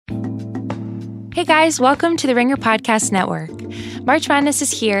Hey guys, welcome to the Ringer Podcast Network. March Madness is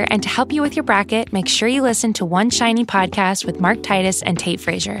here, and to help you with your bracket, make sure you listen to One Shiny Podcast with Mark Titus and Tate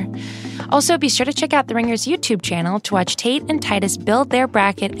Frazier. Also, be sure to check out the Ringer's YouTube channel to watch Tate and Titus build their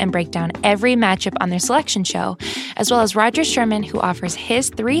bracket and break down every matchup on their selection show, as well as Roger Sherman, who offers his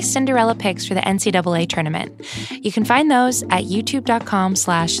 3 Cinderella picks for the NCAA tournament. You can find those at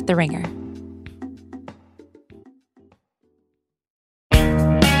youtube.com/The Ringer.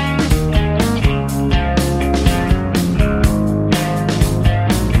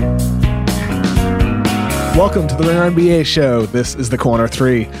 Welcome to the Ringer NBA show. This is the Corner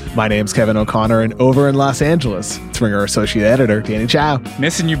 3. My name's Kevin O'Connor, and over in Los Angeles, it's Ringer Associate Editor Danny Chau.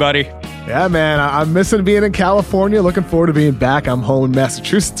 Missing you, buddy. Yeah, man, I'm missing being in California. Looking forward to being back. I'm home in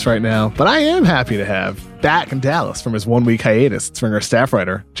Massachusetts right now, but I am happy to have back in Dallas from his 1-week hiatus. It's Ringer staff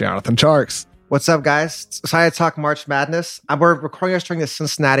writer Jonathan Tjarks. What's up, guys? Excited to talk March Madness. We're recording us during the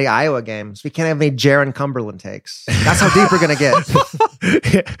Cincinnati, Iowa games. We can't have any Jaron Cumberland takes. That's how deep we're going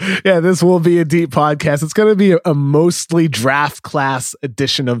to get. Yeah, this will be a deep podcast. It's going to be a mostly draft class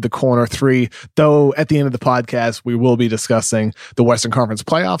edition of the Corner 3, though at the end of the podcast, we will be discussing the Western Conference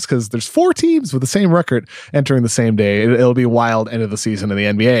playoffs because there's 4 teams with the same record entering the same day. It'll be a wild end of the season in the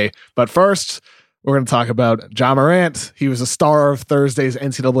NBA. But first, we're going to talk about Ja Morant. He was a star of Thursday's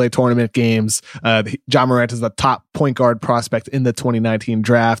NCAA tournament games. Ja Morant is the top point guard prospect in the 2019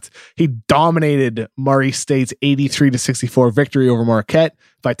 draft. He dominated Murray State's 83-64 victory over Marquette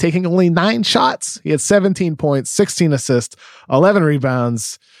by taking only 9 shots. He had 17 points, 16 assists, 11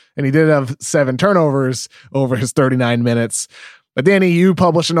 rebounds, and he did have 7 turnovers over his 39 minutes. But Danny, you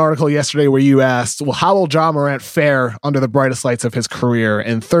published an article yesterday where you asked, well, how will Ja Morant fare under the brightest lights of his career?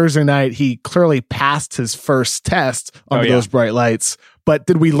 And Thursday night, he clearly passed his first test under those bright lights. But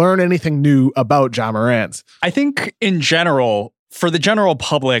did we learn anything new about Ja Morant? I think in general, for the general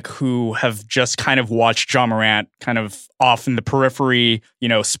public who have just kind of watched Ja Morant kind of off in the periphery, you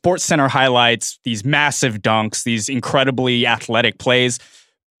know, Sports Center highlights, these massive dunks, these incredibly athletic plays,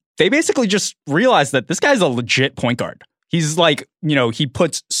 they basically just realized that this guy's a legit point guard. He's like, you know, he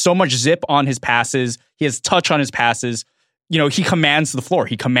puts so much zip on his passes. He has touch on his passes. You know, he commands the floor.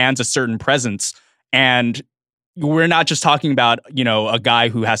 He commands a certain presence. And we're not just talking about, you know, a guy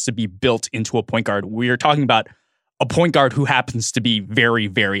who has to be built into a point guard. We are talking about a point guard who happens to be very,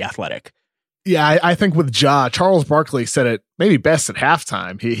 very athletic. Yeah, I think with Ja, Charles Barkley said it maybe best at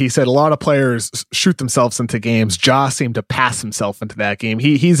halftime. He said a lot of players shoot themselves into games. Ja seemed to pass himself into that game.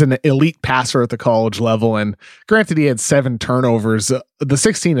 He's an elite passer at the college level, and granted he had 7 turnovers. The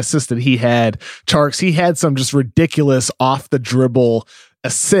 16 assists that he had, Tjarks, he had some just ridiculous off-the-dribble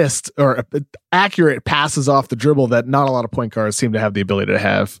assist or accurate passes off the dribble that not a lot of point guards seem to have the ability to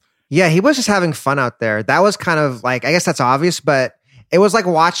have. Yeah, he was just having fun out there. That was kind of like, I guess that's obvious, but it was like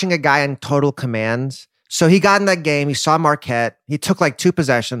watching a guy in total command. So he got in that game. He saw Marquette. He took like 2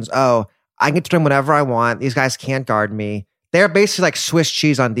 possessions. Oh, I can get to him whenever I want. These guys can't guard me. They're basically like Swiss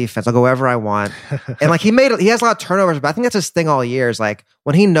cheese on defense. I'll go wherever I want. And like he has a lot of turnovers, but I think that's his thing all year is like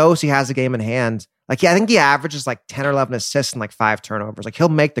when he knows he has the game in hand, like I think he averages like 10 or 11 assists and like 5 turnovers. Like he'll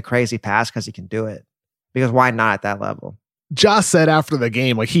make the crazy pass because he can do it. Because why not at that level? Ja said after the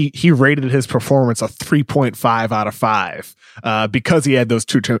game, like he rated his performance a 3.5 out of 5 because he had those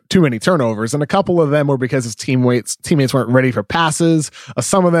too many turnovers, and a couple of them were because his teammates weren't ready for passes.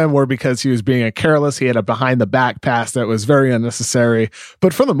 Some of them were because he was being careless. He had a behind the back pass that was very unnecessary.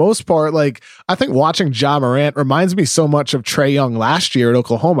 But for the most part, like I think watching Ja Morant reminds me so much of Trae Young last year at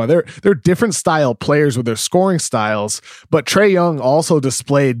Oklahoma. They're different style players with their scoring styles, but Trae Young also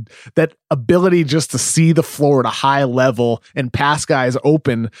displayed that ability just to see the floor at a high level and pass guys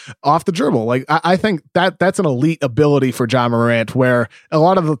open off the dribble. Like I think that's an elite ability for Ja Morant, where a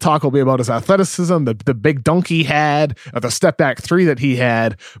lot of the talk will be about his athleticism, the big dunk he had, or the step back 3 that he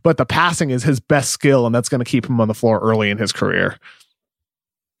had, but the passing is his best skill, and that's going to keep him on the floor early in his career.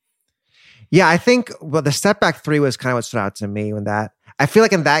 Yeah, I think the step back 3 was kind of what stood out to me when that. I feel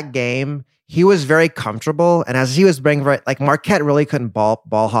like in that game, he was very comfortable, and as he was bringing, like Marquette really couldn't ball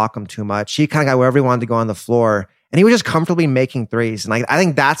hawk him too much. He kind of got wherever he wanted to go on the floor, and he was just comfortably making threes. And like I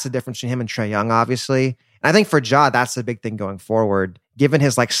think that's the difference between him and Trae Young, obviously. And I think for Ja, that's the big thing going forward. Given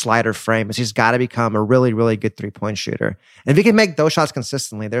his like slider frame, is he's got to become a really, really good 3-point shooter. And if he can make those shots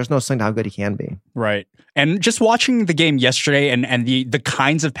consistently, there's no saying how good he can be. Right. And just watching the game yesterday and the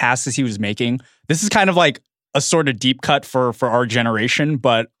kinds of passes he was making, this is kind of like a sort of deep cut for our generation,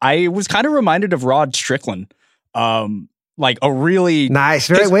 but I was kind of reminded of Rod Strickland. Like a really nice,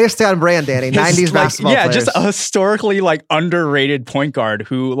 way to stay on brand, Danny. 90s basketball players. Just a historically like underrated point guard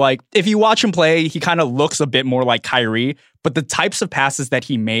who, like, if you watch him play, he kind of looks a bit more like Kyrie, but the types of passes that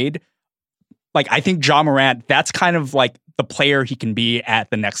he made, like, I think Ja Morant, that's kind of like the player he can be at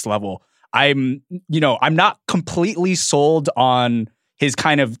the next level. I'm not completely sold on his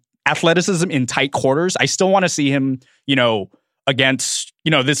kind of athleticism in tight quarters. I still want to see him, against,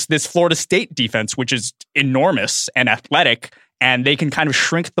 this Florida State defense, which is enormous and athletic, and they can kind of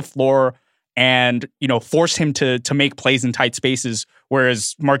shrink the floor and, force him to make plays in tight spaces.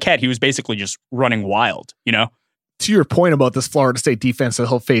 Whereas Marquette, he was basically just running wild, To your point about this Florida State defense that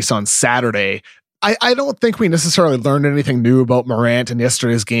he'll face on Saturday, I don't think we necessarily learned anything new about Morant in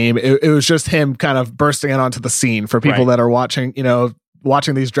yesterday's game. It was just him kind of bursting out onto the scene for people that are watching,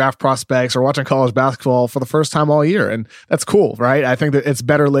 watching these draft prospects or watching college basketball for the first time all year. And that's cool, right? I think that it's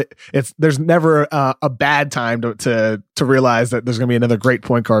better. There's never a bad time to realize that there's going to be another great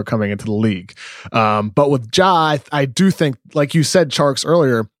point guard coming into the league. But with Ja, I do think, like you said, Tjarks,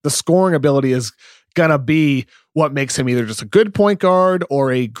 earlier, the scoring ability is going to be what makes him either just a good point guard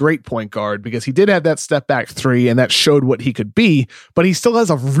or a great point guard, because he did have that step back three and that showed what he could be, but he still has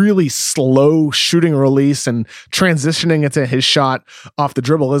a really slow shooting release, and transitioning into his shot off the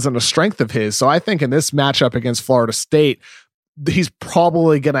dribble isn't a strength of his. So I think in this matchup against Florida State, he's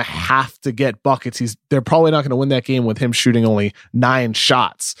probably going to have to get buckets. They're probably not going to win that game with him shooting only 9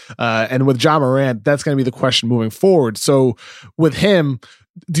 shots. And with Ja Morant, that's going to be the question moving forward. So with him,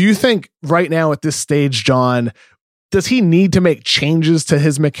 do you think right now at this stage, John, does he need to make changes to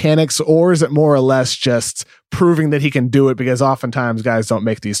his mechanics, or is it more or less just proving that he can do it, because oftentimes guys don't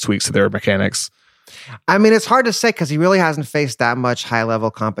make these tweaks to their mechanics? I mean, it's hard to say because he really hasn't faced that much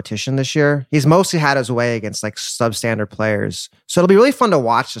high-level competition this year. He's mostly had his way against like substandard players. So it'll be really fun to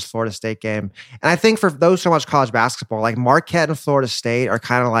watch this Florida State game. And I think for those who watch college basketball, like Marquette and Florida State are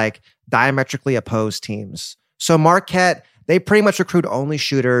kind of like diametrically opposed teams. So Marquette, they pretty much recruit only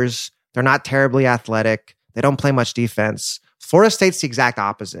shooters. They're not terribly athletic. They don't play much defense. Florida State's the exact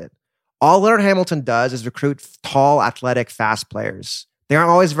opposite. All Leonard Hamilton does is recruit tall, athletic, fast players. They aren't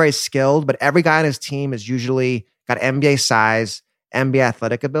always very skilled, but every guy on his team is usually got NBA size, NBA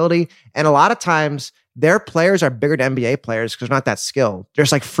athletic ability. And a lot of times, their players are bigger than NBA players because they're not that skilled. They're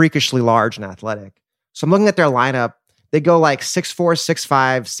just like freakishly large and athletic. So I'm looking at their lineup. They go like 6'4",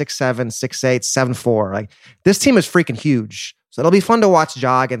 6'5", 6'7", 6'8", 7'4". Like, this team is freaking huge. So it'll be fun to watch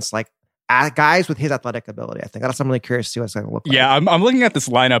Ja against like guys with his athletic ability. I think that's, I'm really curious to see what it's going to look like. Yeah, I'm looking at this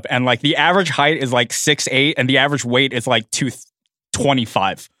lineup, and like the average height is like 6'8", and the average weight is like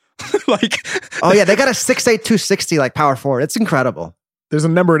 225. Like, oh yeah, they got a 6'8", 260 like power forward. It's incredible. There's a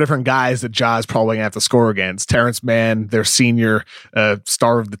number of different guys that Ja is probably going to have to score against. Terrence Mann, their senior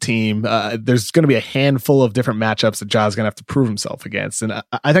star of the team. There's going to be a handful of different matchups that Ja is going to have to prove himself against. And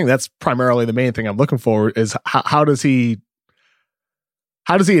I think that's primarily the main thing I'm looking for is how does he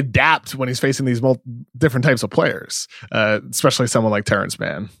adapt when he's facing these different types of players, especially someone like Terrence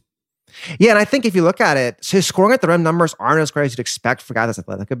Mann. Yeah, and I think if you look at it, so his scoring at the rim numbers aren't as great as you'd expect for guys with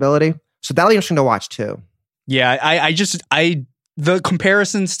athletic ability. So that'll be interesting to watch too. Yeah, I the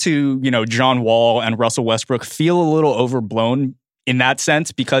comparisons to, John Wall and Russell Westbrook feel a little overblown in that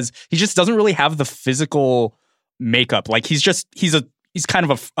sense, because he just doesn't really have the physical makeup. Like, he's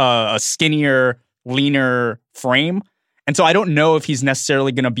kind of a skinnier, leaner frame. And so I don't know if he's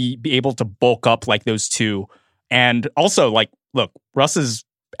necessarily going to be able to bulk up like those two. And also, like, look, Russ's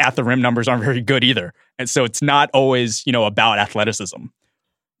at the rim numbers aren't very good either. And so it's not always, about athleticism.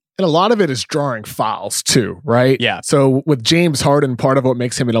 And a lot of it is drawing fouls too, right? Yeah. So with James Harden, part of what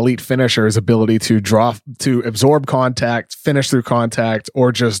makes him an elite finisher is ability to absorb contact, finish through contact,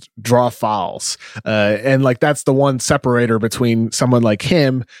 or just draw fouls. And like, that's the one separator between someone like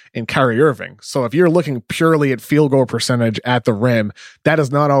him and Kyrie Irving. So if you're looking purely at field goal percentage at the rim, that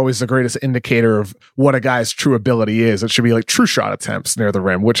is not always the greatest indicator of what a guy's true ability is. It should be like true shot attempts near the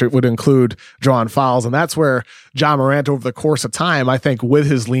rim, which it would include drawing fouls. And that's where Ja Morant, over the course of time, I think with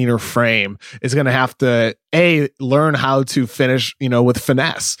his leaner frame, is going to have to learn how to finish, with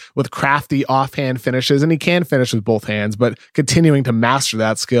finesse, with crafty offhand finishes, and he can finish with both hands, but continuing to master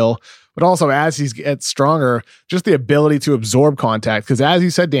that skill. But also, as he gets stronger, just the ability to absorb contact. Because as you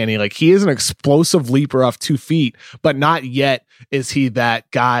said, Danny, like, he is an explosive leaper off 2 feet, but not yet is he that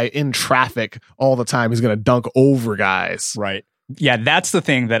guy in traffic all the time who's going to dunk over guys. Right. Yeah, that's the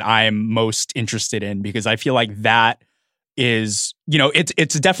thing that I'm most interested in, because I feel like that is,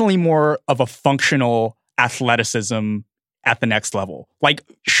 it's definitely more of a functional athleticism at the next level. Like,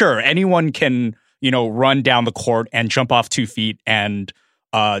 sure, anyone can, run down the court and jump off 2 feet and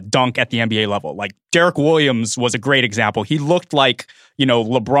dunk at the NBA level. Like, Derek Williams was a great example. He looked like,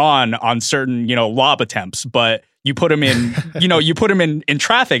 LeBron on certain, lob attempts, but you put him in, you put him in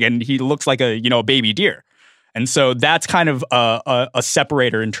traffic and he looks like a, baby deer. And so that's kind of a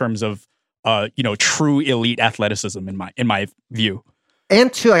separator in terms of true elite athleticism in my view.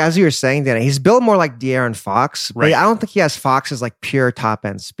 And two, like, as you were saying, Danny, he's built more like De'Aaron Fox, but Right. I don't think he has Fox's like pure top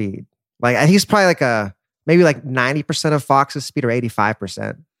end speed. Like he's probably like maybe like 90% of Fox's speed or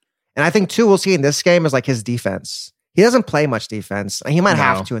 85%. And I think too, we'll see in this game is like his defense. He doesn't play much defense, and he might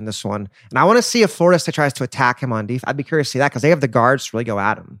have to in this one. And I want to see if Florida State tries to attack him on defense. I'd be curious to see that because they have the guards to really go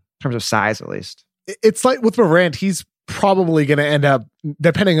at him in terms of size, at least. It's like with Morant, he's probably going to end up,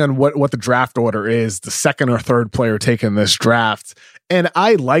 depending on what the draft order is, the second or third player taken this draft. And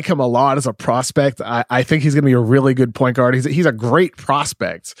I like him a lot as a prospect. I think he's going to be a really good point guard. He's a great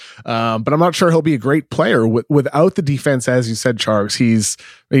prospect, but I'm not sure he'll be a great player without the defense. As you said, Tjarks, he's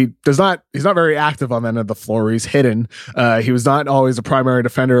not very active on that end of the floor. He's hidden. He was not always a primary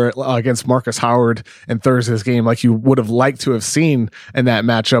defender against Marcus Howard in Thursday's game, like you would have liked to have seen in that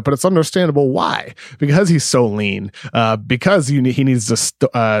matchup. But it's understandable why, because he's so lean, because he needs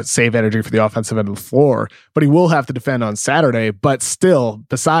to save energy for the offensive end of the floor. But he will have to defend on Saturday. But still,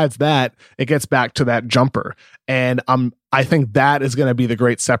 besides that, it gets back to that jumper. And I think that is going to be the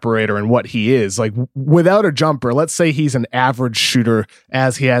great separator in what he is. Like without a jumper, let's say he's an average shooter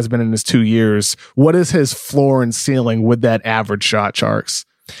as he has been in his 2 years. What is his floor and ceiling with that average shot, Tjarks?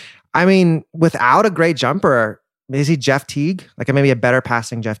 I mean, without a great jumper, is he Jeff Teague? Like maybe a better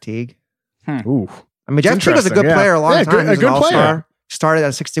passing Jeff Teague? Ooh. I mean, Jeff Teague was a good player a long time. He was a good an all-star. player. Started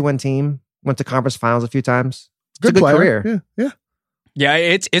at a 60-win team. Went to conference finals a few times. It's a Good good player. career. Yeah,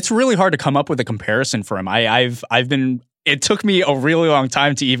 it's really hard to come up with a comparison for him. It took me a really long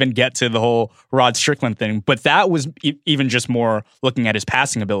time to even get to the whole Rod Strickland thing, but that was even just more looking at his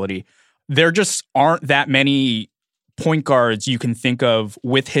passing ability. There just aren't that many point guards you can think of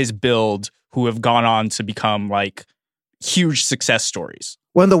with his build who have gone on to become like huge success stories.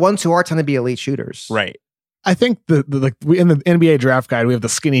 Well, the ones who are tend to be elite shooters. Right. I think in the NBA draft guide, we have the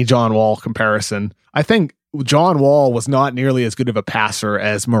skinny John Wall comparison. I think John Wall was not nearly as good of a passer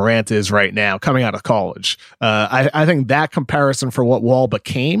as Morant is right now coming out of college. I think that comparison for what Wall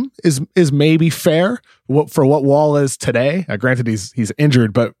became is maybe fair for what Wall is today. Granted, he's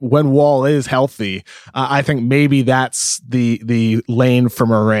injured, but when Wall is healthy, I think maybe that's the lane for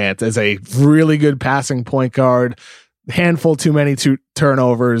Morant as a really good passing point guard. Handful too many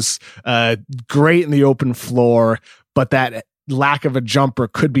turnovers, great in the open floor, but that lack of a jumper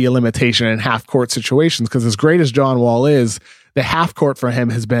could be a limitation in half court situations because as great as John Wall is, the half court for him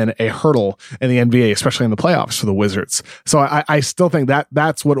has been a hurdle in the NBA, especially in the playoffs for the Wizards. So I still think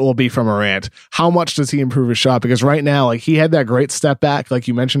that's what it will be from Morant. How much does he improve his shot? Because right now, like he had that great step back, like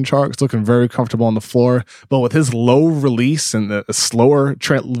you mentioned, Tjarks, looking very comfortable on the floor, but with his low release and the slower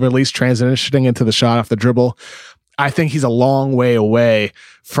release transitioning into the shot off the dribble, I think he's a long way away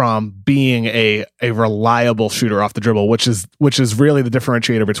from being a reliable shooter off the dribble, which is really the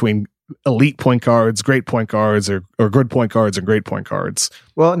differentiator between elite point guards, great point guards, or good point guards and great point guards.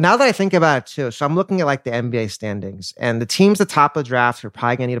 Well, now that I think about it too, so I'm looking at like the NBA standings, and the teams at the top of the draft are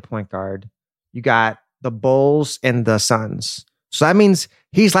probably going to need a point guard. You got the Bulls and the Suns. So that means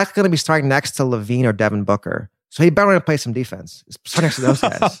he's likely going to be starting next to Levine or Devin Booker. So he better want to play some defense. Start next to those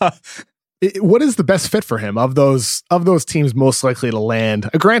guys. What is the best fit for him of those teams most likely to land?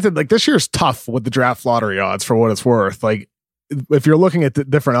 Granted, like this year's tough with the draft lottery odds for what it's worth. Like if you're looking at the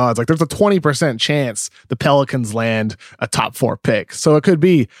different odds, like there's a 20% chance the Pelicans land a top 4 pick. So it could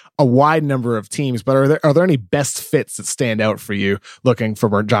be a wide number of teams, but are there any best fits that stand out for you looking for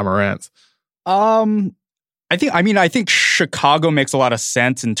Ja Morant? I think Chicago makes a lot of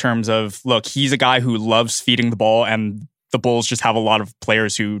sense in terms of, look, he's a guy who loves feeding the ball, and the Bulls just have a lot of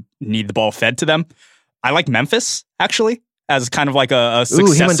players who need the ball fed to them. I like Memphis, actually, as kind of like a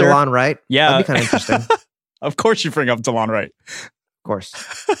successor. Ooh, him and DeLon Wright? Yeah. That'd be kind of interesting. Of course you bring up DeLon Wright. Of course.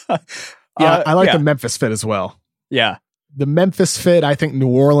 I like the Memphis fit as well. Yeah. The Memphis fit, I think New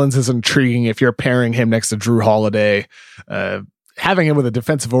Orleans is intriguing if you're pairing him next to Drew Holiday. Having him with a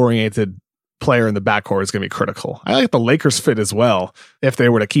defensive-oriented player in the backcourt is going to be critical. I like the Lakers fit as well if they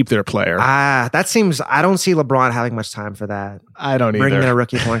were to keep their player. That seems, I don't see LeBron having much time for that. I don't either. Bringing in a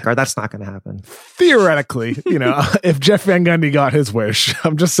rookie point guard, that's not going to happen. Theoretically, if Jeff Van Gundy got his wish,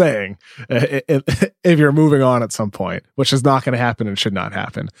 I'm just saying, if you're moving on at some point, which is not going to happen and should not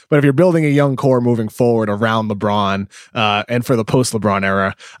happen. But if you're building a young core moving forward around LeBron and for the post-LeBron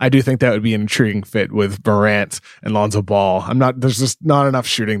era, I do think that would be an intriguing fit with Morant and Lonzo Ball. There's just not enough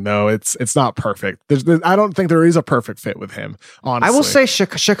shooting though. It's not perfect. I don't think there is a perfect fit with him, honestly. I will say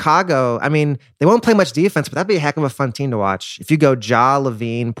Chicago, I mean, they won't play much defense, but that'd be a heck of a fun team to watch. If you go Ja,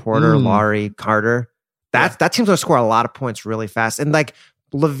 Levine, Porter, Laurie, Carter, that team's going to score a lot of points really fast. And like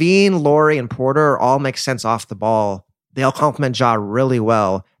Levine, Laurie, and Porter all make sense off the ball. they all complement Ja really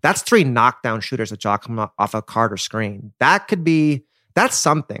well. That's 3 knockdown shooters that Ja come off a card or screen. That's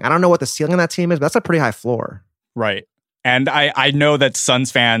something. I don't know what the ceiling on that team is, but that's a pretty high floor. Right. And I know that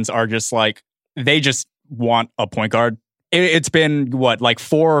Suns fans are just like, they just want a point guard. It's been like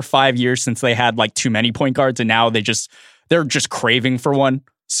 4 or 5 years since they had like too many point guards, and now they're just craving for one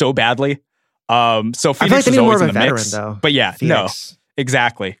so badly. So Phoenix is always in the mix. Though. But yeah, Phoenix. No,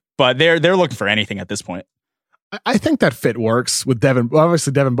 exactly. But they're looking for anything at this point. I think that fit works with Devin.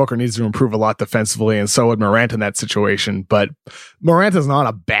 Obviously, Devin Booker needs to improve a lot defensively, and so would Morant in that situation. But Morant is not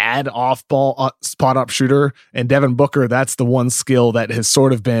a bad off-ball spot-up shooter, and Devin Booker, that's the one skill that has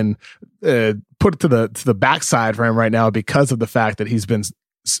sort of been put to the backside for him right now because of the fact that he's been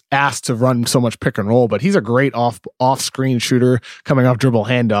asked to run so much pick and roll, but he's a great off-screen shooter coming off dribble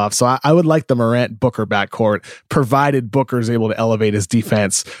handoff. So I would like the Morant-Booker backcourt, provided Booker is able to elevate his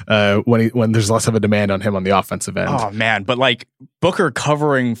defense when there's less of a demand on him on the offensive end. Oh man, but like Booker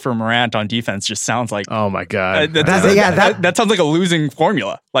covering for Morant on defense just sounds like, oh my god, that sounds like a losing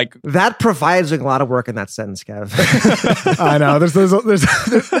formula. Like that provides a lot of work in that sentence, Kev. I know there's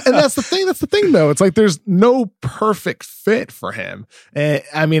and that's the thing. That's the thing though. It's like there's no perfect fit for him.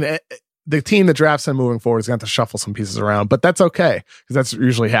 I mean, the team that drafts him moving forward is going to have to shuffle some pieces around, but that's okay because that's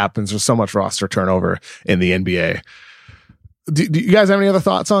usually happens. There's so much roster turnover in the NBA. Do you guys have any other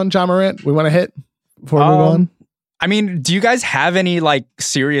thoughts on Ja Morant we want to hit before we move on? I mean, do you guys have any like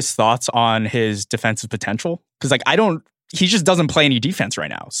serious thoughts on his defensive potential? Because like he just doesn't play any defense right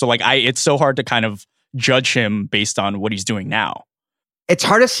now. So like it's so hard to kind of judge him based on what he's doing now. It's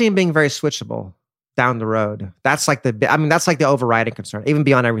hard to see him being very switchable down the road. That's like the overriding concern, even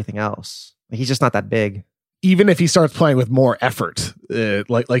beyond everything else. He's just not that big. Even if he starts playing with more effort,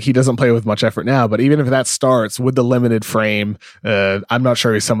 like he doesn't play with much effort now, but even if that starts with the limited frame, I'm not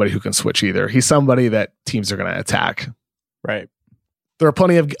sure he's somebody who can switch either. He's somebody that teams are going to attack. Right. There are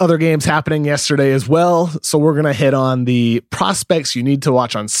plenty of other games happening yesterday as well, so we're going to hit on the prospects you need to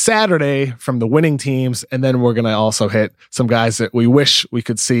watch on Saturday from the winning teams, and then we're going to also hit some guys that we wish we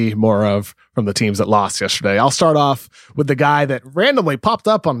could see more of from the teams that lost yesterday. I'll start off with the guy that randomly popped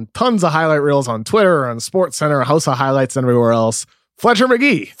up on tons of highlight reels on Twitter, on SportsCenter, House of Highlights, and everywhere else. Fletcher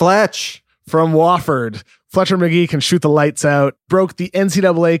McGee. Fletch. From Wofford. Fletcher McGee can shoot the lights out. Broke the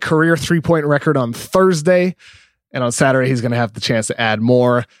NCAA career 3-point record on Thursday. And on Saturday, he's going to have the chance to add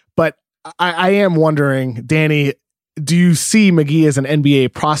more. But I am wondering, Danny, do you see McGee as an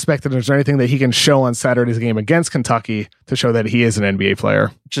NBA prospect? And is there anything that he can show on Saturday's game against Kentucky to show that he is an NBA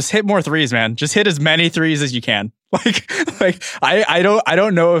player? Just hit more threes, man. Just hit as many threes as you can. I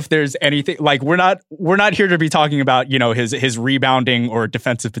don't know if there's anything like we're not here to be talking about, his rebounding or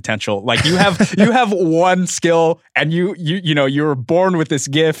defensive potential. Like you have one skill and you're born with this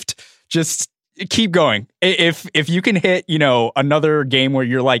gift. Just keep going. If you can hit, another game where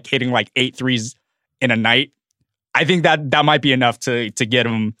you're like hitting like 8 threes in a night, I think that might be enough to get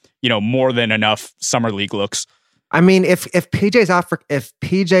him, more than enough summer league looks. I mean, if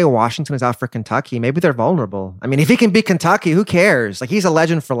PJ Washington is out for Kentucky, maybe they're vulnerable. I mean, if he can beat Kentucky, who cares? Like he's a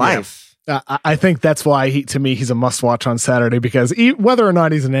legend for life. I think that's why he's a must watch on Saturday, because whether or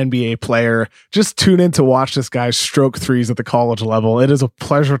not he's an NBA player, just tune in to watch this guy stroke threes at the college level. It is a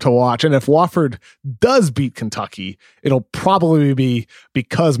pleasure to watch. And if Wofford does beat Kentucky, it'll probably be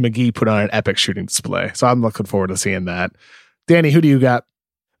because McGee put on an epic shooting display. So I'm looking forward to seeing that. Danny, who do you got?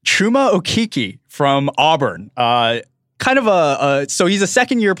 Chuma Okeke from Auburn. So he's a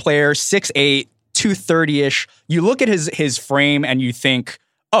second-year player, 6'8", 230-ish. You look at his frame and you think,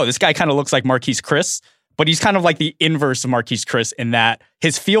 oh, this guy kind of looks like Marquise Chris, but he's kind of like the inverse of Marquise Chris in that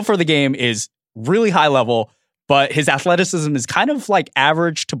his feel for the game is really high level, but his athleticism is kind of like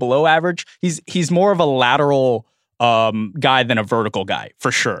average to below average. He's more of a lateral guy than a vertical guy,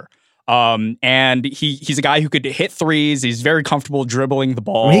 for sure. And he's a guy who could hit threes. He's very comfortable dribbling the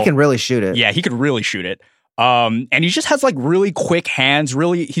ball. I mean, he can really shoot it. Yeah, he could really shoot it. And he just has like really quick hands.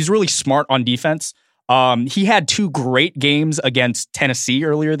 He's really smart on defense. He had 2 great games against Tennessee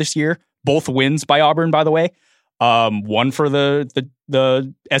earlier this year, both wins by Auburn, by the way. One for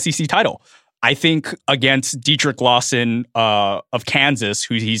the SEC title. I think against Dietrich Lawson of Kansas,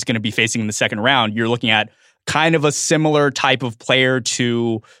 who he's going to be facing in the second round, you're looking at kind of a similar type of player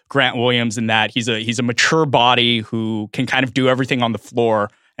to Grant Williams in that he's a mature body who can kind of do everything on the floor.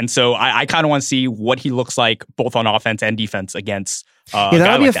 And so I kind of want to see what he looks like both on offense and defense against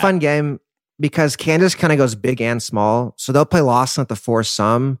that'll be a fun game. Because Kansas kind of goes big and small. So they'll play Lawson at the 4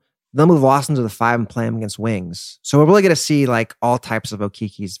 some. They'll move Lawson to the 5 and play him against wings. So we're really going to see like all types of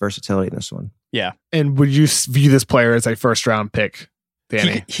Okeke's versatility in this one. Yeah. And would you view this player as a first round pick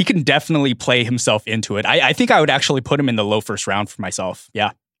Danny? He can definitely play himself into it. I think I would actually put him in the low first round for myself.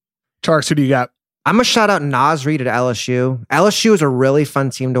 Yeah. Tjarks, who do you got? I'm going to shout out Naz Reid at LSU. LSU is a really fun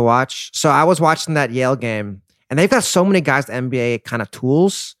team to watch. So I was watching that Yale game, and they've got so many guys with NBA kind of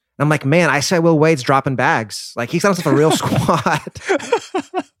tools. And I'm like, man, I said Will Wade's dropping bags. Like, he's got himself a real squad.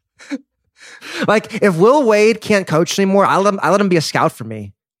 Like, if Will Wade can't coach anymore, I let him be a scout for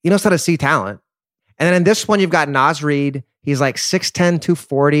me. He knows how to see talent. And then in this one, you've got Naz Reid. He's like 6'10",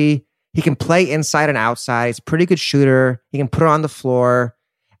 240. He can play inside and outside. He's a pretty good shooter. He can put it on the floor.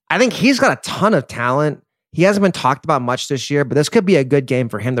 I think he's got a ton of talent. He hasn't been talked about much this year, but this could be a good game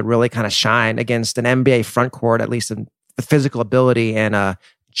for him to really kind of shine against an NBA front court, at least in the physical ability, and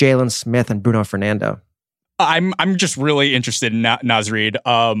Jalen Smith and Bruno Fernando. I'm just really interested in Naz Reid.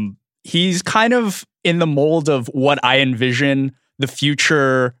 He's kind of in the mold of what I envision the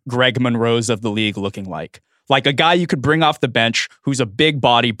future Greg Monroes of the league looking like. Like a guy you could bring off the bench who's a big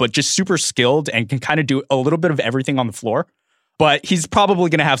body, but just super skilled and can kind of do a little bit of everything on the floor. But he's probably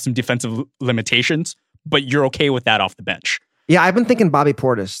going to have some defensive limitations, but you're okay with that off the bench. Yeah, I've been thinking Bobby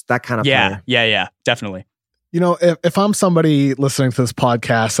Portis, that kind of player. Yeah, definitely. You know, if I'm somebody listening to this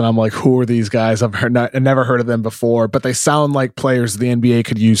podcast and I'm like, who are these guys? I've never heard of them before, but they sound like players the NBA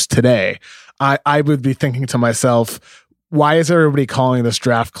could use today. I would be thinking to myself, why is everybody calling this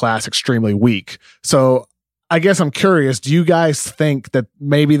draft class extremely weak? So I guess I'm curious, do you guys think that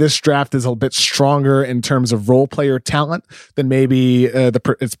maybe this draft is a bit stronger in terms of role player talent than maybe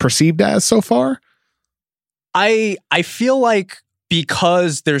it's perceived as so far? I feel like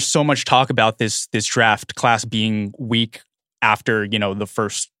because there's so much talk about this draft class being weak after, the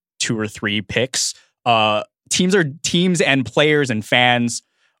first 2 or 3 picks, teams and players and fans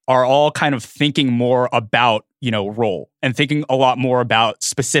are all kind of thinking more about, role and thinking a lot more about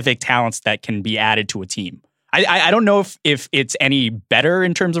specific talents that can be added to a team. I don't know if it's any better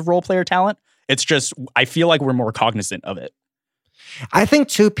in terms of role player talent. It's just, I feel like we're more cognizant of it. I think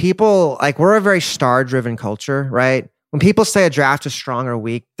too, people, like, we're a very star-driven culture, right? When people say a draft is strong or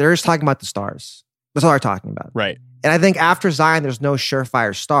weak, they're just talking about the stars. That's all they're talking about. Right. And I think after Zion, there's no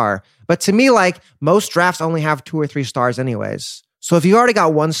surefire star. But to me, like, most drafts only have 2 or 3 stars anyways. So if you already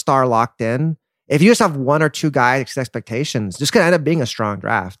got 1 star locked in, if you just have 1 or 2 guys exceed expectations, it's going to end up being a strong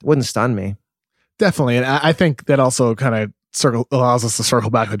draft. It wouldn't stun me. Definitely. And I think that also kind of allows us to circle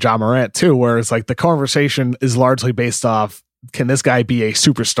back to Ja Morant too, where it's like the conversation is largely based off, can this guy be a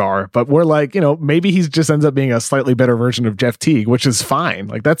superstar? But we're like, maybe he just ends up being a slightly better version of Jeff Teague, which is fine.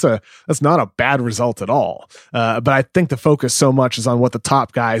 Like that's not a bad result at all. But I think the focus so much is on what the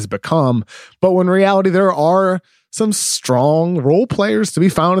top guys become. But when in reality, there are some strong role players to be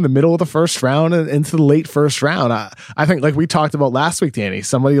found in the middle of the first round and into the late first round. I think, like we talked about last week, Danny,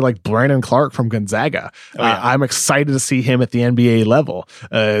 somebody like Brandon Clark from Gonzaga. Oh, yeah. I'm excited to see him at the NBA level.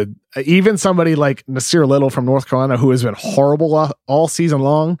 Even somebody like Nasir Little from North Carolina, who has been horrible all season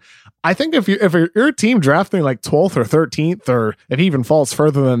long. I think if you're a team drafting like 12th or 13th, or if he even falls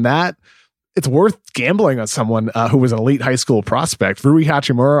further than that, it's worth gambling on someone who was an elite high school prospect. Rui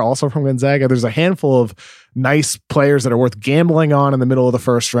Hachimura, also from Gonzaga. There's a handful of nice players that are worth gambling on in the middle of the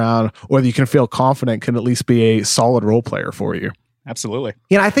first round, or that you can feel confident can at least be a solid role player for you. Absolutely.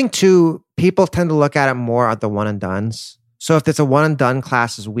 I think too, people tend to look at it more at the one and dones. So if it's a one and done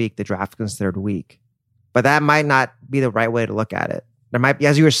class is weak, the draft is considered weak. But that might not be the right way to look at it. There might be,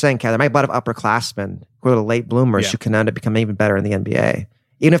 as you were saying, Kat, there might be a lot of upperclassmen who are the late bloomers who can end up becoming even better in the NBA,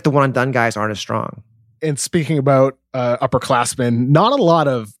 even if the one and done guys aren't as strong. And speaking about upperclassmen, not a lot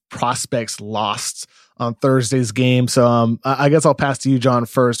of prospects lost on Thursday's game. So I guess I'll pass to you, John,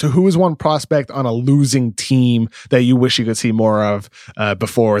 first. Who is one prospect on a losing team that you wish you could see more of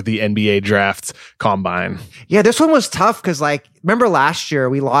before the NBA draft combine? Yeah, this one was tough because, like, remember last year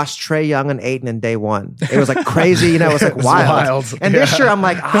we lost Trae Young and Ayton in day one. It was like crazy, it was like wild. And this year I'm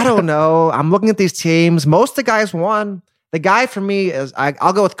like, I don't know. I'm looking at these teams. Most of the guys won. The guy for me is,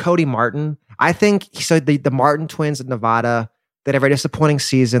 I'll go with Cody Martin. I think the Martin twins in Nevada, they had a very disappointing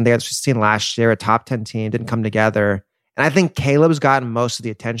season. They had 16 last year, a top 10 team, didn't come together. And I think Caleb's gotten most of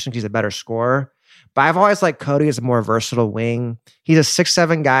the attention because he's a better scorer. But I've always liked Cody as a more versatile wing. He's a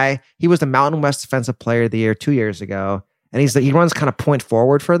 6'7" guy. He was the Mountain West Defensive Player of the Year 2 years ago. And he runs kind of point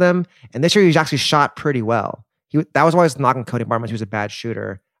forward for them. And this year he's actually shot pretty well. That was always knocking Cody Martin. He was a bad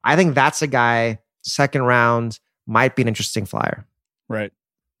shooter. I think that's a guy, second round, might be an interesting flyer. Right.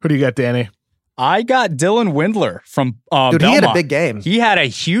 Who do you got, Danny? I got Dylan Windler from Dude, Belmont. He had a big game. He had a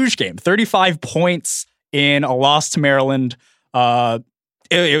huge game. 35 points in a loss to Maryland. It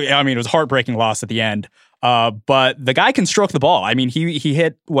was a heartbreaking loss at the end. But the guy can stroke the ball. I mean, he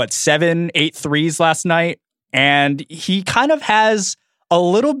hit, 7, 8 threes last night. And he kind of has a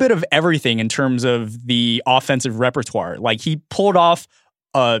little bit of everything in terms of the offensive repertoire. Like he pulled off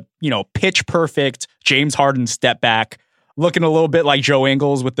a, pitch perfect James Harden step back, looking a little bit like Joe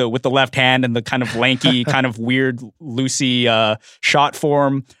Ingles with the left hand and the kind of lanky, kind of weird, loosey shot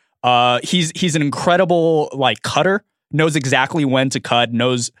form. He's an incredible like cutter, knows exactly when to cut,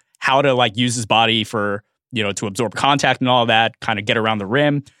 knows how to like use his body for, to absorb contact and all that, kind of get around the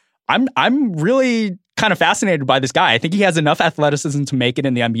rim. I'm really kind of fascinated by this guy. I think he has enough athleticism to make it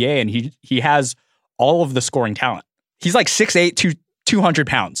in the NBA, and he has all of the scoring talent. He's like 6'8", 200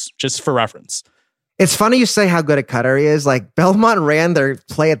 pounds, just for reference. It's funny you say how good a cutter he is. Like Belmont ran their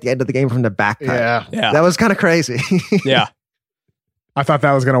play at the end of the game from the back cut. Yeah. That was kind of crazy. Yeah. I thought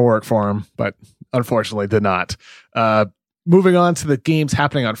that was going to work for him, but unfortunately did not. Moving on to the games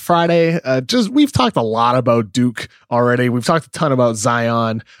happening on Friday. We've talked a lot about Duke already. We've talked a ton about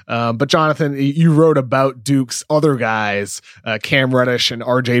Zion. But Jonathan, you wrote about Duke's other guys, Cam Reddish and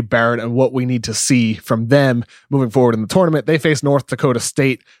RJ Barrett, and what we need to see from them moving forward in the tournament. They face North Dakota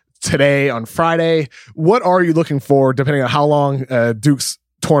State today on Friday. What are you looking for, depending on how long Duke's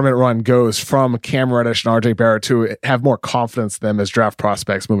tournament run goes, from Cam Reddish and RJ Barrett to have more confidence in them as draft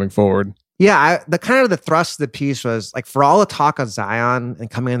prospects moving forward? Yeah, the thrust of the piece was like, for all the talk of Zion and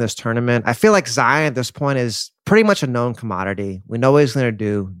coming in this tournament, I feel like Zion at this point is pretty much a known commodity. We know what he's going to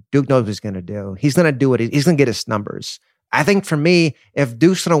do. Duke knows what he's going to do. He's going to do what he's going to get his numbers. I think for me, if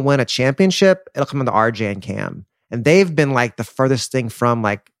Duke's going to win a championship, it'll come into RJ and Cam. And they've been like the furthest thing from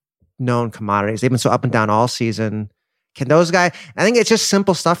like known commodities. They've been so up and down all season. Can those guys, I think it's just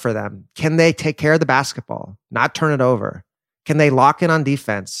simple stuff for them. Can they take care of the basketball, not turn it over? Can they lock in on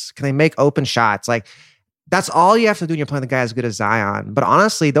defense? Can they make open shots? Like, that's all you have to do when you're playing the guy as good as Zion. But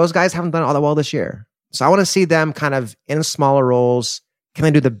honestly, those guys haven't done it all that well this year. So I want to see them kind of in smaller roles. Can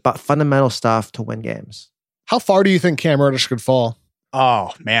they do the fundamental stuff to win games? How far do you think Cam Reddish could fall?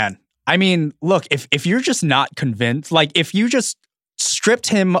 Oh, man. I mean, look, if you're just not convinced, like if you just stripped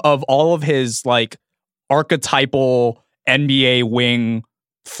him of all of his like archetypal NBA wing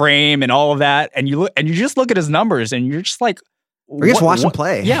frame and all of that, and you just look at his numbers and you're just like, or just watch him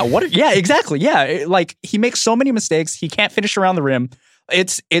play. Yeah, yeah, exactly. Yeah, like he makes so many mistakes. He can't finish around the rim.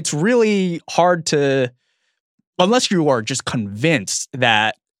 It's really hard to, unless you are just convinced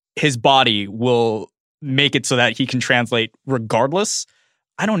that his body will make it so that he can translate regardless.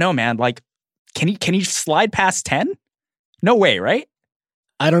 I don't know, man. Like, can he slide past 10? No way, right?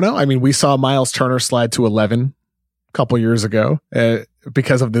 I don't know. I mean, we saw Miles Turner slide to 11 a couple years ago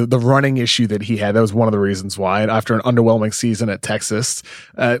because of the running issue that he had. That was one of the reasons why. And after an underwhelming season at Texas,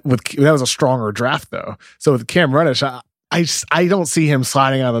 that was a stronger draft though. So with Cam Reddish, I don't see him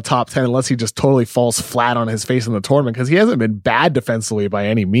sliding out of the top 10 unless he just totally falls flat on his face in the tournament, because he hasn't been bad defensively by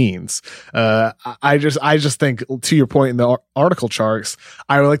any means. I just think, to your point in the article, Tjarks,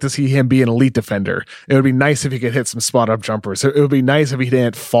 I would like to see him be an elite defender. It would be nice if he could hit some spot up jumpers. It would be nice if he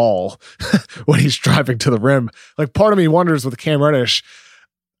didn't fall when he's driving to the rim. Like, part of me wonders with Cam Reddish,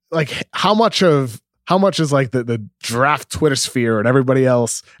 like how much is like the draft Twitter sphere and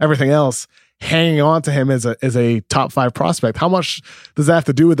everything else hanging on to him as a top 5 prospect. How much does that have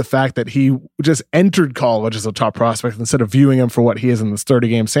to do with the fact that he just entered college as a top prospect instead of viewing him for what he is in this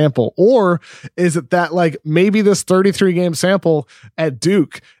 30-game sample? Or is it that like maybe this 33-game sample at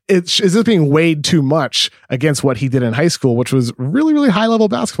Duke, is this being weighed too much against what he did in high school, which was really, really high-level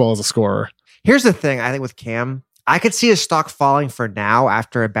basketball as a scorer? Here's the thing, I think with Cam, I could see his stock falling for now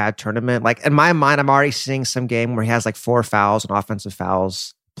after a bad tournament. Like in my mind, I'm already seeing some game where he has like 4 fouls and offensive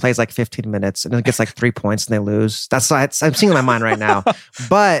fouls, plays like 15 minutes, and then gets like 3 points and they lose. I'm seeing in my mind right now.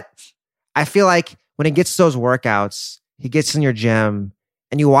 But I feel like when he gets those workouts, he gets in your gym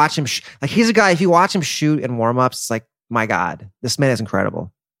and you watch him. Like, he's a guy, if you watch him shoot in warmups, it's like, my God, this man is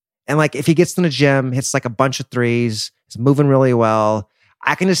incredible. And like, if he gets in the gym, hits like a bunch of threes, he's moving really well.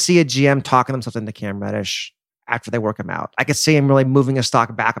 I can just see a GM talking themselves into Cam Reddish after they work him out. I could see him really moving his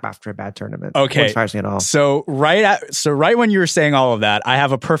stock back up after a bad tournament. Okay. It inspires me at all. So right when you were saying all of that, I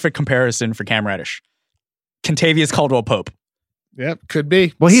have a perfect comparison for Cam Reddish. Kentavious Caldwell-Pope. Yep, could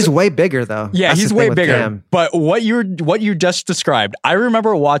be. Well, he's way bigger though. Yeah, That's he's way bigger. Cam. But what you just described, I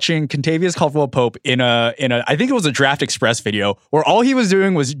remember watching Kentavious Caldwell-Pope in a I think it was a Draft Express video where all he was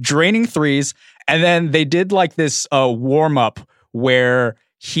doing was draining threes, and then they did like this warm up where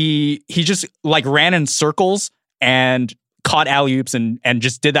he just like ran in circles and caught alley-oops and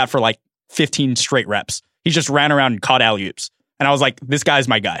just did that for like 15 straight reps. He just ran around and caught alley-oops. And I was like, this guy's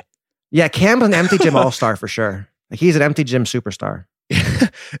my guy. Yeah, Cam's an empty gym all-star for sure. Like, he's an empty gym superstar.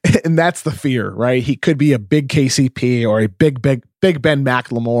 And that's the fear, right? He could be a big KCP or a big Ben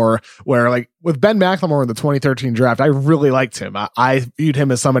McLemore, where like with Ben McLemore in the 2013 draft, I really liked him. I viewed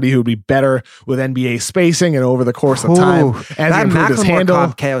him as somebody who would be better with NBA spacing and over the course of time. As that he improved his handle.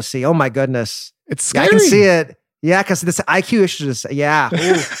 Comp KOC, oh my goodness. It's scary. I can see it. Yeah, because this IQ issue is, yeah.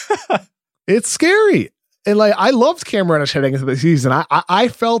 It's scary. And like, I loved Cam Reddish heading into the season. I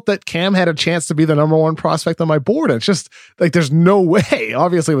felt that Cam had a chance to be the number one prospect on my board. It's just like, there's no way,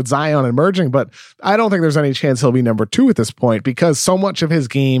 obviously with Zion emerging, but I don't think there's any chance he'll be number 2 at this point because so much of his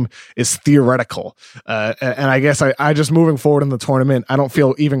game is theoretical. And I guess I just moving forward in the tournament, I don't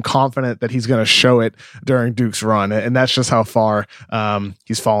feel even confident that he's going to show it during Duke's run. And that's just how far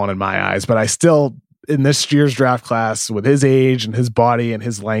he's fallen in my eyes. But I still, in this year's draft class, with his age and his body and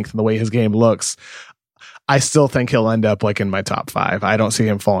his length and the way his game looks, I still think he'll end up like in my top 5. I don't see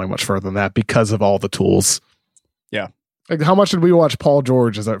him falling much further than that because of all the tools. Yeah. Like, how much did we watch Paul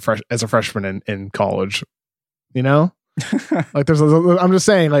George as a freshman in college? You know, like I'm just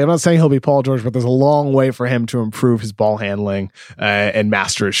saying, like, I'm not saying he'll be Paul George, but there's a long way for him to improve his ball handling and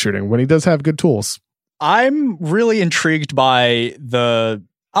master his shooting when he does have good tools. I'm really intrigued by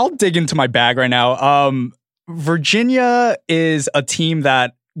I'll dig into my bag right now. Virginia is a team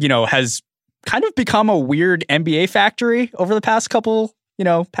that, has kind of become a weird NBA factory over the past couple,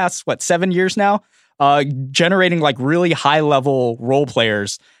 past 7 years now, generating like really high level role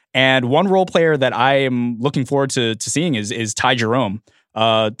players. And one role player that I am looking forward to seeing is Ty Jerome,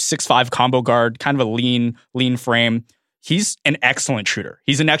 6'5" combo guard, kind of a lean frame. He's an excellent shooter.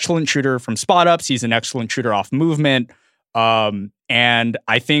 He's an excellent shooter from spot ups. He's an excellent shooter off movement. And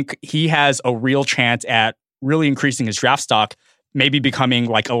I think he has a real chance at really increasing his draft stock, maybe becoming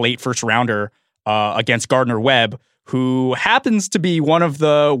like a late first rounder against Gardner-Webb, who happens to be one of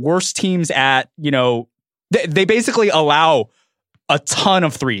the worst teams at, they basically allow a ton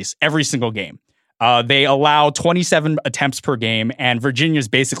of threes every single game. They allow 27 attempts per game, and Virginia's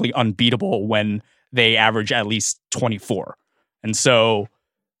basically unbeatable when they average at least 24. And so,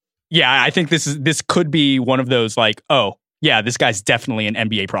 yeah, I think this could be one of those like, oh, yeah, this guy's definitely an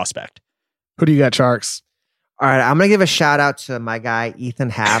NBA prospect. Who do you got, Tjarks? All right, I'm going to give a shout out to my guy,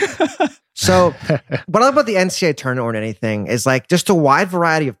 Ethan Happ. So what I love about the NCAA tournament or anything is like just a wide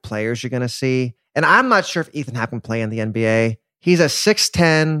variety of players you're going to see. And I'm not sure if Ethan Happ can play in the NBA. He's a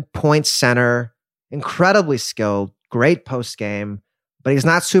 6'10" point center, incredibly skilled, great post game, but he's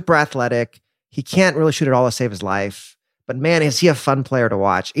not super athletic. He can't really shoot at all to save his life. But man, is he a fun player to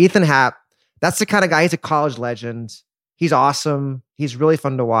watch. Ethan Happ, that's the kind of guy, he's a college legend. He's awesome. He's really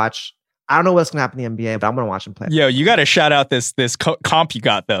fun to watch. I don't know what's going to happen in the NBA, but I'm going to watch him play. Yo, you got to shout out this comp you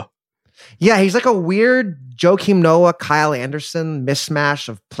got, though. Yeah, he's like a weird Joakim Noah, Kyle Anderson mismatch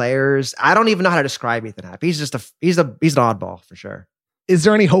of players. I don't even know how to describe Ethan Happ. He's just he's an oddball for sure. Is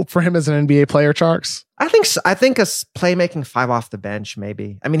there any hope for him as an NBA player, Tjarks? I think so. I think a playmaking 5 off the bench,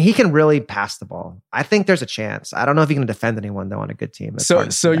 maybe. I mean, he can really pass the ball. I think there's a chance. I don't know if he can defend anyone, though, on a good team.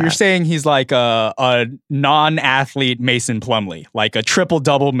 So you're saying he's like a non-athlete Mason Plumlee, like a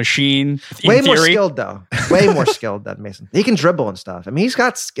triple-double machine. Way more skilled, though. Way more skilled than Mason. He can dribble and stuff. I mean, he's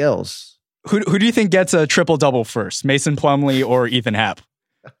got skills. Who do you think gets a triple-double first, Mason Plumlee or Ethan Happ?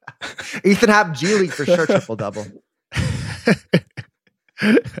 Ethan Happ, G League for sure, triple-double.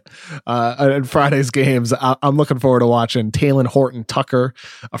 In Friday's games, I'm looking forward to watching Talen Horton-Tucker,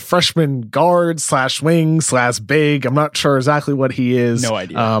 a freshman guard / wing / big. I'm not sure exactly what he is. No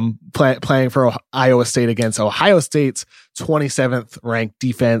idea. Playing for Iowa State against Ohio State's 27th ranked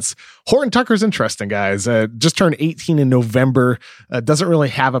defense. Horton-Tucker's interesting, guys. Just turned 18 in November. Doesn't really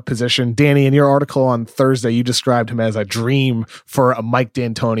have a position. Danny, in your article on Thursday, you described him as a dream for a Mike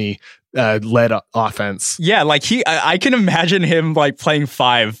D'Antoni led offense. Yeah, like I can imagine him like playing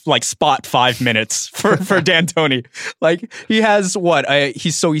 5, like spot 5 minutes for D'Antoni. Like he has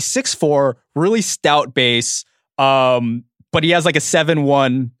he's 6'4", really stout base, but he has like a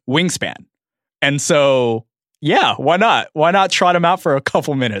 7'1" wingspan. And so, yeah, why not? Why not trot him out for a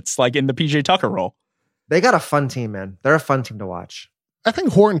couple minutes, like in the PJ Tucker role? They got a fun team, man. They're a fun team to watch. I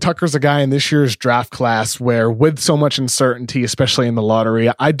think Horton-Tucker's a guy in this year's draft class where, with so much uncertainty, especially in the lottery,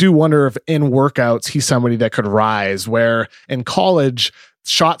 I do wonder if in workouts he's somebody that could rise, where in college,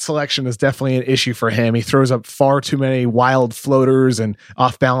 shot selection is definitely an issue for him. He throws up far too many wild floaters and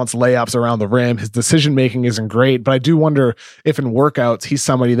off-balance layups around the rim. His decision-making isn't great, but I do wonder if in workouts he's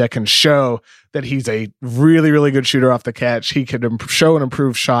somebody that can show that he's a really, really good shooter off the catch. He could show an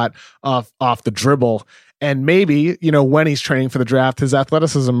improved shot off the dribble. And maybe, when he's training for the draft, his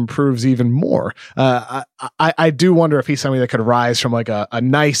athleticism improves even more. I do wonder if he's somebody that could rise from like a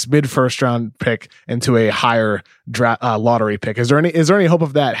nice mid first round pick into a higher lottery pick. Is there any hope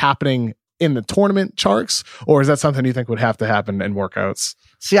of that happening in the tournament, Tjarks? Or is that something you think would have to happen in workouts?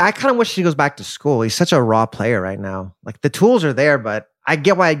 See, I kind of wish he goes back to school. He's such a raw player right now. Like the tools are there, but I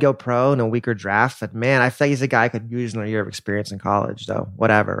get why I'd go pro in a weaker draft. But man, I feel like he's a guy I could use in a year of experience in college, though.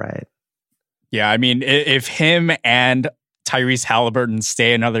 Whatever, right? Yeah, I mean, if him and Tyrese Halliburton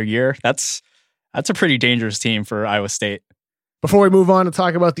stay another year, that's a pretty dangerous team for Iowa State. Before we move on to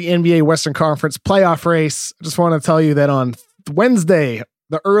talk about the NBA Western Conference playoff race, I just want to tell you that on Wednesday,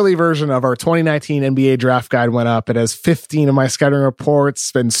 the early version of our 2019 NBA draft guide went up. It has 15 of my scouting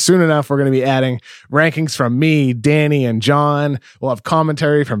reports, and soon enough, we're going to be adding rankings from me, Danny, and John. We'll have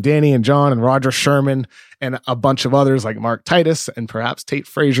commentary from Danny and John and Roger Sherman and a bunch of others like Mark Titus and perhaps Tate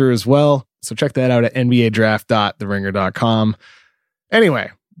Frazier as well. So check that out at nbadraft.theringer.com.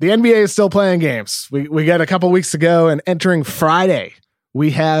 Anyway, the NBA is still playing games. We got a couple weeks to go, and entering Friday,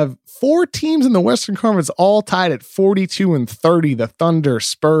 we have 4 teams in the Western Conference all tied at 42 and 30. The Thunder,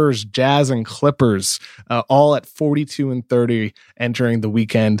 Spurs, Jazz, and Clippers all at 42 and 30 entering the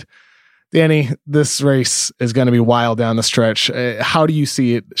weekend. Danny, this race is going to be wild down the stretch. How do you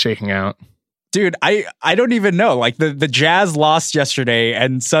see it shaking out? Dude, I don't even know. Like the Jazz lost yesterday,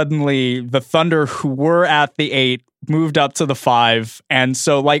 and suddenly the Thunder, who were at the 8, moved up to the 5. And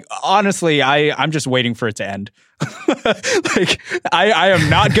so, like, honestly, I'm just waiting for it to end. Like, I am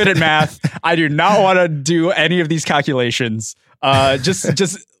not good at math. I do not want to do any of these calculations.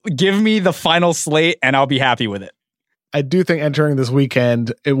 Just give me the final slate, and I'll be happy with it. I do think entering this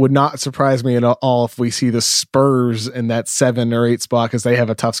weekend, it would not surprise me at all if we see the Spurs in that 7 or 8 spot, because they have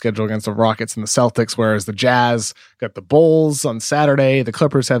a tough schedule against the Rockets and the Celtics, whereas the Jazz got the Bulls on Saturday. The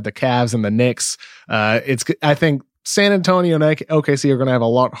Clippers have the Cavs and the Knicks. I think San Antonio and OKC are going to have a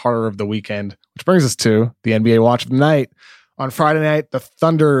lot harder of the weekend, which brings us to the NBA Watch of the Night. On Friday night, the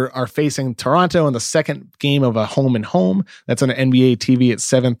Thunder are facing Toronto in the second game of a home and home. That's on NBA TV at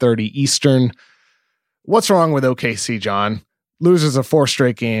 7:30 Eastern. What's wrong with OKC, John? Losers of 4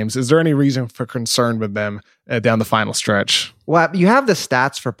 straight games. Is there any reason for concern with them down the final stretch? Well, you have the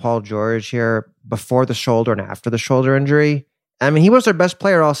stats for Paul George here before the shoulder and after the shoulder injury. I mean, he was their best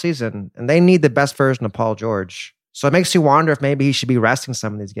player all season, and they need the best version of Paul George. So it makes you wonder if maybe he should be resting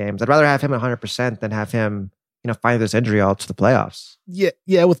some of these games. I'd rather have him at 100% than have him, fight this injury all to the playoffs. Yeah.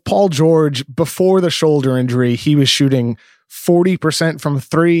 With Paul George, before the shoulder injury, he was shooting 40% from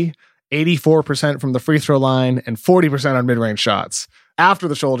 3, 84% from the free throw line, and 40% on mid-range shots. After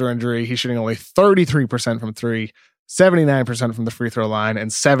the shoulder injury, he's shooting only 33% from 3, 79% from the free throw line,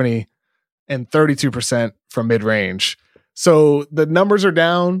 and 70 and 32% from mid-range. So the numbers are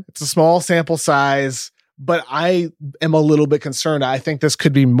down. It's a small sample size, but I am a little bit concerned. I think this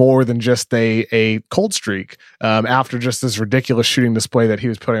could be more than just a cold streak after just this ridiculous shooting display that he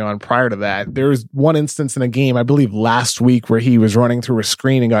was putting on prior to that. There was one instance in a game, I believe last week, where he was running through a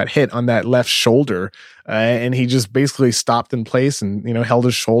screen and got hit on that left shoulder. And he just basically stopped in place and, held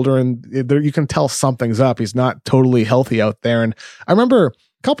his shoulder. And you can tell something's up. He's not totally healthy out there. And I remember a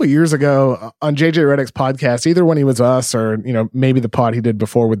couple of years ago on JJ Redick's podcast, either when he was us or, maybe the pod he did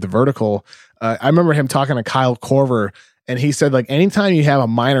before with The Vertical, I remember him talking to Kyle Korver, and he said, like, anytime you have a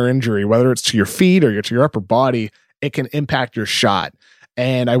minor injury, whether it's to your feet or to your upper body, it can impact your shot.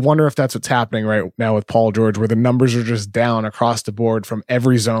 And I wonder if that's what's happening right now with Paul George, where the numbers are just down across the board from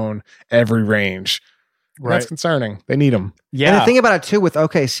every zone, every range. Right. That's concerning. They need him. Yeah. And the thing about it too with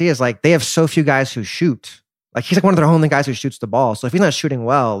OKC is like they have so few guys who shoot. Like he's like one of their only guys who shoots the ball. So if he's not shooting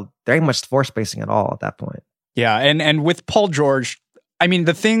well, there ain't much floor spacing at all at that point. Yeah, and with Paul George, I mean,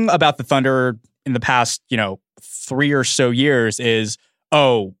 the thing about the Thunder in the past, 3 or so years is,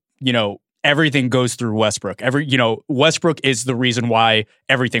 everything goes through Westbrook. Westbrook is the reason why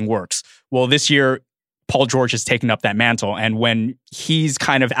everything works. Well, this year, Paul George has taken up that mantle. And when he's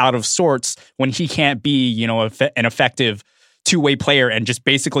kind of out of sorts, when he can't be, an effective two-way player and just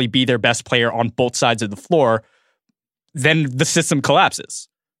basically be their best player on both sides of the floor, then the system collapses.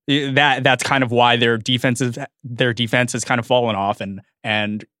 That's kind of why their defense has kind of fallen off,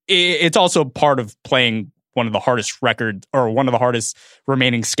 and it's also part of playing one of the hardest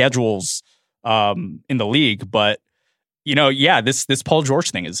remaining schedules in the league. But this Paul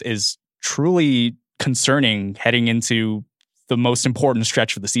George thing is truly concerning heading into the most important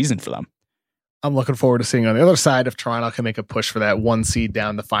stretch of the season for them. I'm looking forward to seeing on the other side if Toronto can make a push for that 1 seed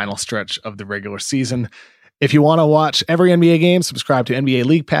down the final stretch of the regular season. If you want to watch every NBA game, subscribe to NBA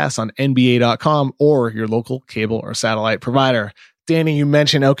League Pass on NBA.com or your local cable or satellite provider. Danny, you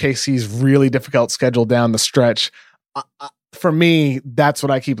mentioned OKC's really difficult schedule down the stretch. For me, that's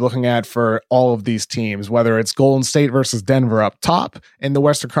what I keep looking at for all of these teams, whether it's Golden State versus Denver up top. In the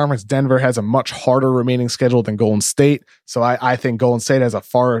Western Conference, Denver has a much harder remaining schedule than Golden State. So I think Golden State has a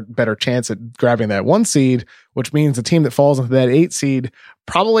far better chance at grabbing that 1 seed, which means the team that falls into that 8 seed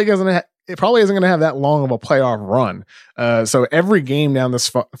probably isn't going to have that long of a playoff run. So every game down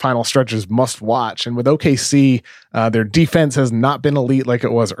this final stretch is must watch. And with OKC, their defense has not been elite like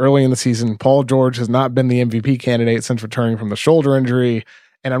it was early in the season. Paul George has not been the MVP candidate since returning from the shoulder injury.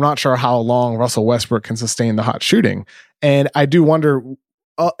 And I'm not sure how long Russell Westbrook can sustain the hot shooting. And I do wonder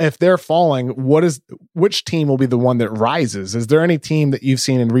if they're falling, which team will be the one that rises? Is there any team that you've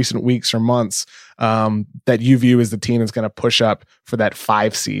seen in recent weeks or months that you view as the team that's going to push up for that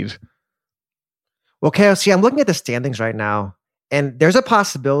 5 seed? Well, KOC, I'm looking at the standings right now, and there's a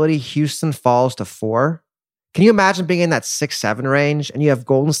possibility Houston falls to 4. Can you imagine being in that 6-7 range, and you have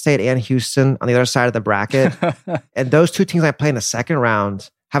Golden State and Houston on the other side of the bracket, and those 2 teams I play in the second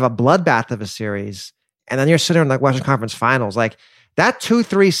round have a bloodbath of a series, and then you're sitting in the Western Conference Finals. Like that 2,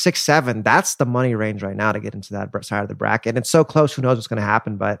 3, 6, 7, that's the money range right now to get into that side of the bracket. And it's so close, who knows what's going to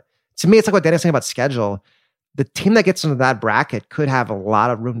happen. But to me, it's like what Danny's saying about schedule. The team that gets into that bracket could have a lot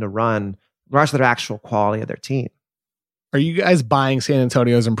of room to run, regardless of their actual quality of their team. Are you guys buying San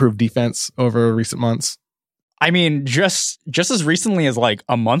Antonio's improved defense over recent months? I mean, just as recently as like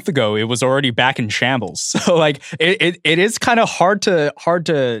a month ago, it was already back in shambles. So like it is kind of hard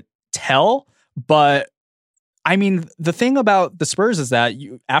to tell. But I mean, the thing about the Spurs is that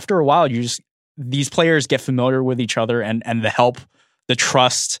after a while, these players get familiar with each other, and the help, the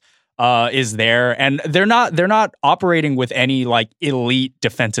trust is there, and they're not operating with any like elite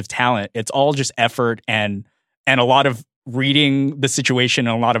defensive talent. It's all just effort and a lot of reading the situation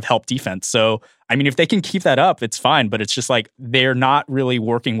and a lot of help defense. So, I mean, if they can keep that up, it's fine, but it's just like they're not really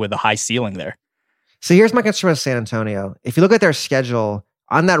working with a high ceiling there. So here's my concern with San Antonio. If you look at their schedule,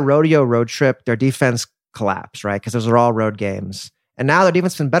 on that rodeo road trip, their defense collapsed, right? Because those are all road games. And now their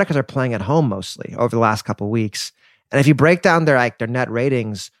defense has been better because they're playing at home mostly over the last couple of weeks. And if you break down their net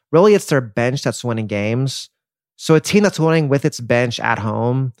ratings, really it's their bench that's winning games. So a team that's winning with its bench at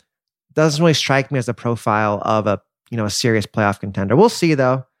home doesn't really strike me as the profile of a serious playoff contender. We'll see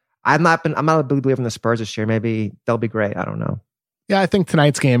though. I'm not a big believer in the Spurs this year. Maybe they'll be great. I don't know. Yeah, I think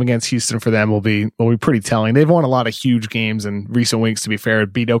tonight's game against Houston for them will be pretty telling. They've won a lot of huge games in recent weeks, to be fair.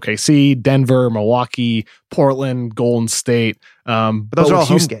 Beat OKC, Denver, Milwaukee, Portland, Golden State. But those are all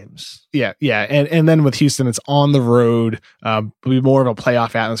home games. Yeah. And then with Houston, it's on the road. It'll be more of a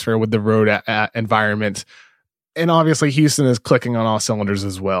playoff atmosphere with the road environment. And obviously, Houston is clicking on all cylinders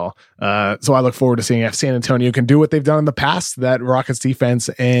as well. So I look forward to seeing if San Antonio can do what they've done in the past, that Rockets defense,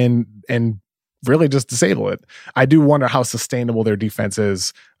 and really just disable it. I do wonder how sustainable their defense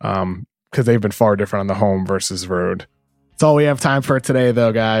is, because they've been far different on the home versus road. That's all we have time for today,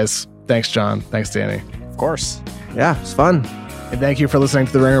 though, guys. Thanks, John. Thanks, Danny. Of course. Yeah, it's fun. And thank you for listening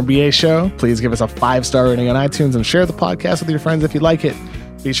to the Ringer NBA Show. Please give us a 5-star rating on iTunes and share the podcast with your friends if you like it.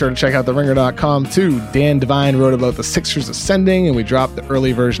 Be sure to check out theringer.com too. Dan Devine wrote about the Sixers ascending, and we dropped the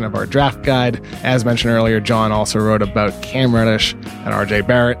early version of our draft guide. As mentioned earlier, John also wrote about Cam Reddish and RJ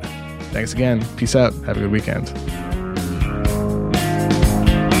Barrett. Thanks again. Peace out. Have a good weekend.